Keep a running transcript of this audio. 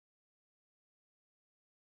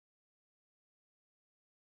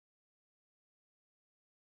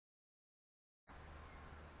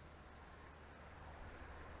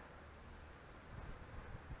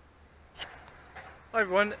Hi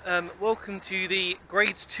everyone, welcome to the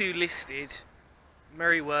Grade 2 listed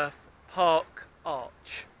Mereworth Park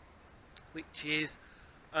Arch, which is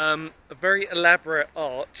a very elaborate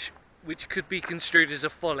arch which could be construed as a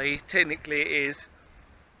folly, technically it is,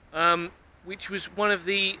 which was one of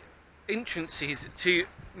the entrances to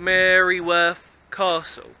Mereworth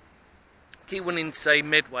Castle. I keep wanting to say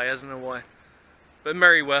Medway, I don't know why, but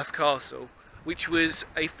Mereworth Castle, which was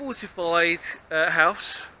a fortified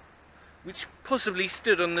house which possibly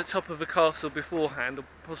stood on the top of a castle beforehand, or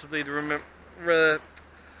possibly the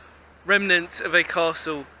remnants of a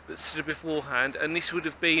castle that stood beforehand, and this would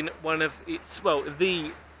have been one of its, well,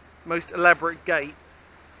 the most elaborate gate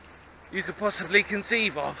you could possibly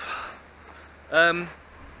conceive of. So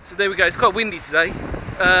there we go, it's quite windy today.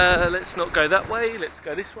 Let's not go that way, let's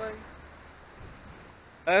go this way.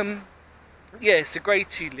 Yeah, it's a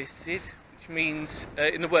Grade 2 listed, which means,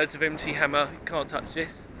 in the words of MC Hammer, you can't touch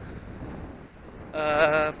this.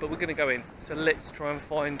 But we're going to go in, so let's try and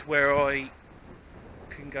find where I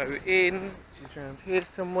can go in, which is around here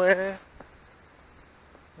somewhere.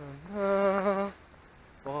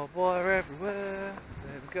 Barbed wire everywhere,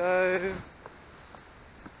 there we go.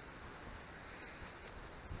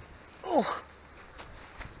 Oh!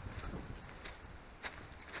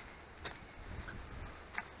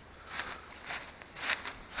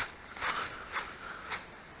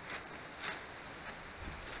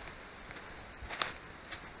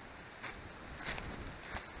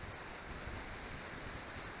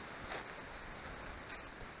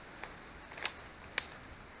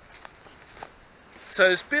 So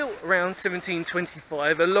it was built around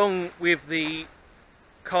 1725, along with the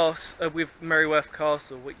with Mereworth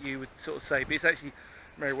Castle, what you would sort of say, but it's actually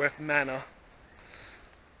Mereworth Manor.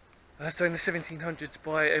 So in the 1700s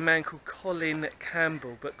by a man called Colin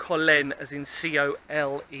Campbell, but Colin as in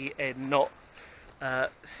C-O-L-E-N, not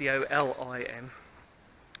C-O-L-I-N,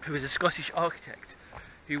 who was a Scottish architect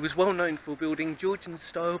who was well known for building Georgian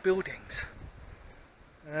style buildings,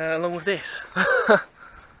 along with this.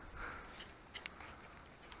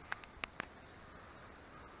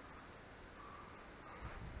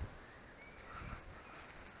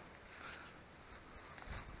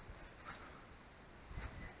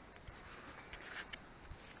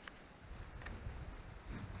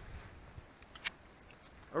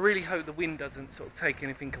 I really hope the wind doesn't sort of take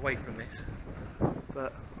anything away from this,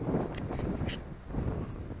 but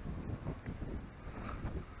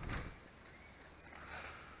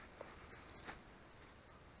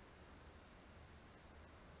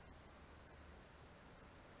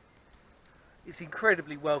it's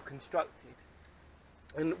incredibly well constructed.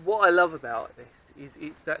 And what I love about this is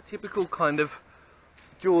it's that typical kind of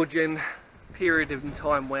Georgian period in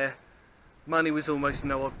time where money was almost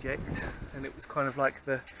no object, and it was kind of like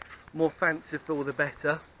the more fanciful the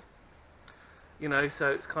better, you know, so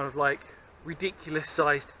it's kind of like ridiculous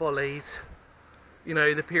sized follies, you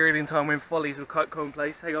know, the period in time when follies were quite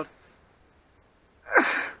commonplace. Hang on.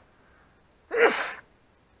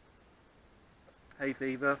 Hay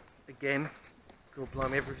fever again. God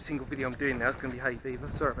blimey, every single video I'm doing now is going to be hay fever,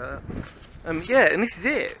 sorry about that. Yeah, and this is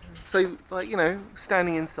it. So, like, you know,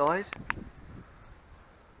 standing inside.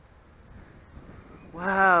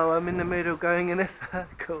 Wow, I'm in the middle going in a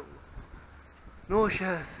circle.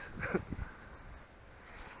 Nauseous.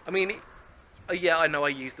 I mean, yeah, I know I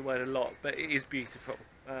use the word a lot, but it is beautiful.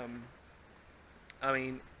 I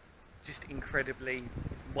mean, just incredibly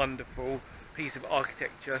wonderful piece of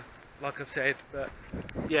architecture, like I've said. But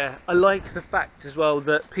yeah, I like the fact as well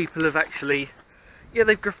that people have actually, yeah,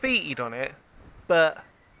 they've graffitied on it, but,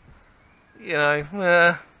 you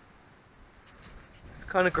know,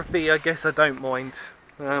 kind of graffiti I guess I don't mind.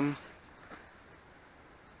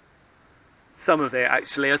 Some of it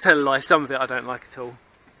actually, I tell a lie, some of it I don't like at all.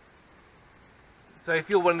 So if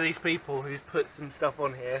you're one of these people who's put some stuff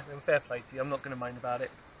on here, then fair play to you, I'm not going to moan about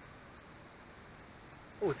it.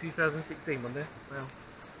 Oh, 2016 one there, wow.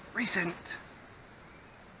 Recent!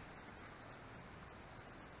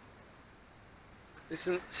 There's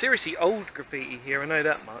some seriously old graffiti here, I know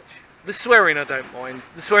that much. The swearing I don't mind.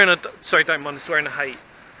 The swearing I don't mind. The swearing I hate.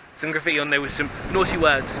 Some graffiti on there with some naughty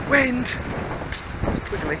words. Wind!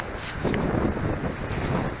 Quickly.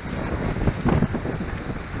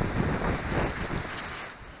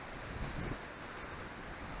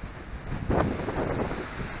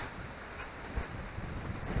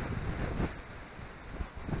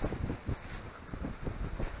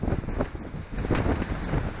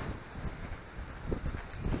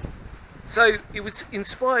 So it was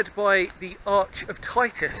inspired by the Arch of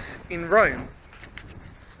Titus in Rome,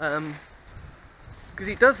 because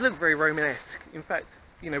it does look very Romanesque. In fact,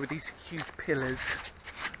 you know, with these huge pillars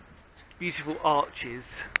beautiful arches.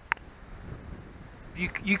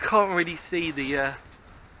 You can't really see the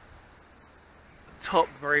top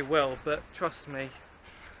very well, but trust me,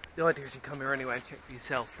 the idea is you come here anyway and check for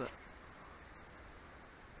yourself. But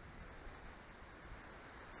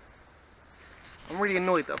I'm really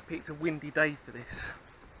annoyed that I've picked a windy day for this,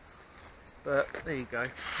 but there you go.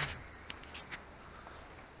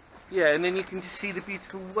 Yeah, and then you can just see the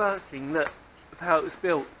beautiful working of how it was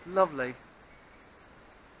built. It's lovely.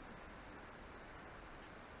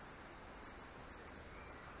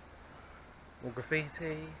 More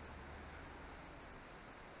graffiti.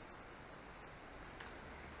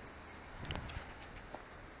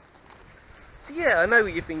 So yeah, I know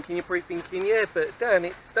what you're thinking. You're probably thinking, yeah, but Dan,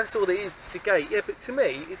 that's all it is, it's the gate. Yeah, but to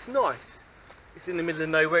me, it's nice. It's in the middle of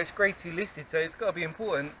nowhere. It's grade 2 listed, so it's got to be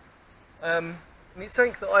important. And it's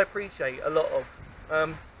something that I appreciate a lot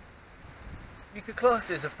of. You could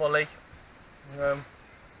class it as a folly,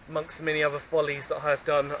 amongst the many other follies that I've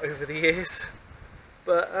done over the years.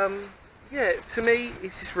 But yeah, to me,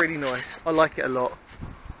 it's just really nice. I like it a lot.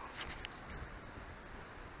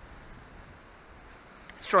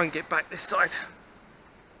 Let's try and get back this side.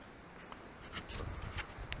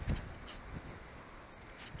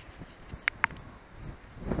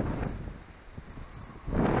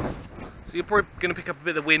 So you're probably going to pick up a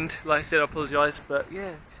bit of wind, like I said, I apologise, but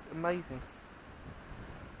yeah, just amazing.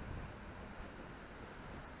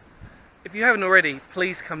 If you haven't already,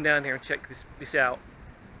 please come down here and check this out.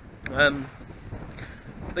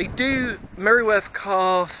 They do Mereworth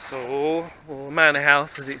Castle, or Manor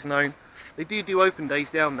House as it's known, they do open days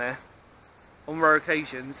down there on rare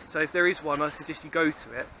occasions, so if there is one I suggest you go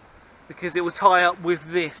to it, because it will tie up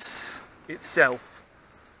with this itself.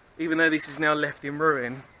 Even though this is now left in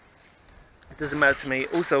ruin, it doesn't matter to me.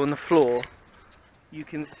 Also on the floor, you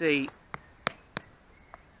can see,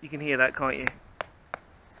 you can hear that, can't you?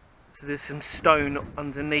 So there's some stone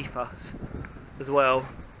underneath us as well.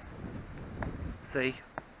 See,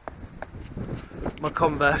 my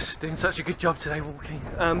Converse doing such a good job today walking.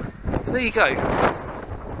 There you go.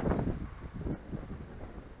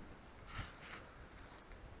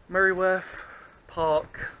 Mereworth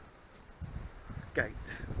Park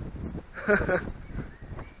Gate.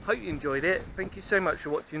 Hope you enjoyed it. Thank you so much for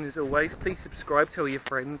watching as always. Please subscribe, tell your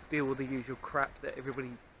friends, do all the usual crap that everybody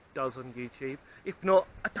does on YouTube. If not,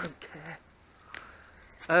 I don't care.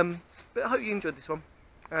 But I hope you enjoyed this one.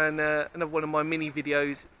 And another one of my mini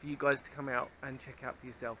videos for you guys to come out and check out for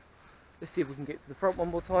yourself. Let's see if we can get to the front one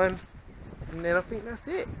more time. And then I think that's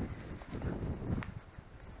it.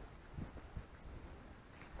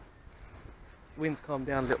 Wind's calmed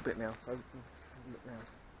down a little bit now, so we can have a look round.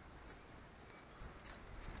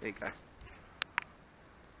 There you go.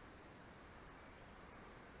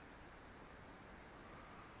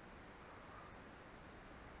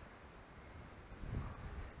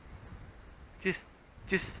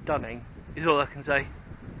 Just stunning is all I can say.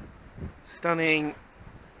 Stunning,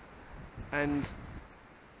 and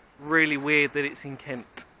really weird that it's in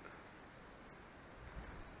Kent.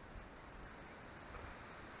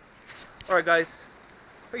 Alright guys,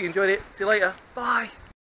 hope you enjoyed it. See you later. Bye.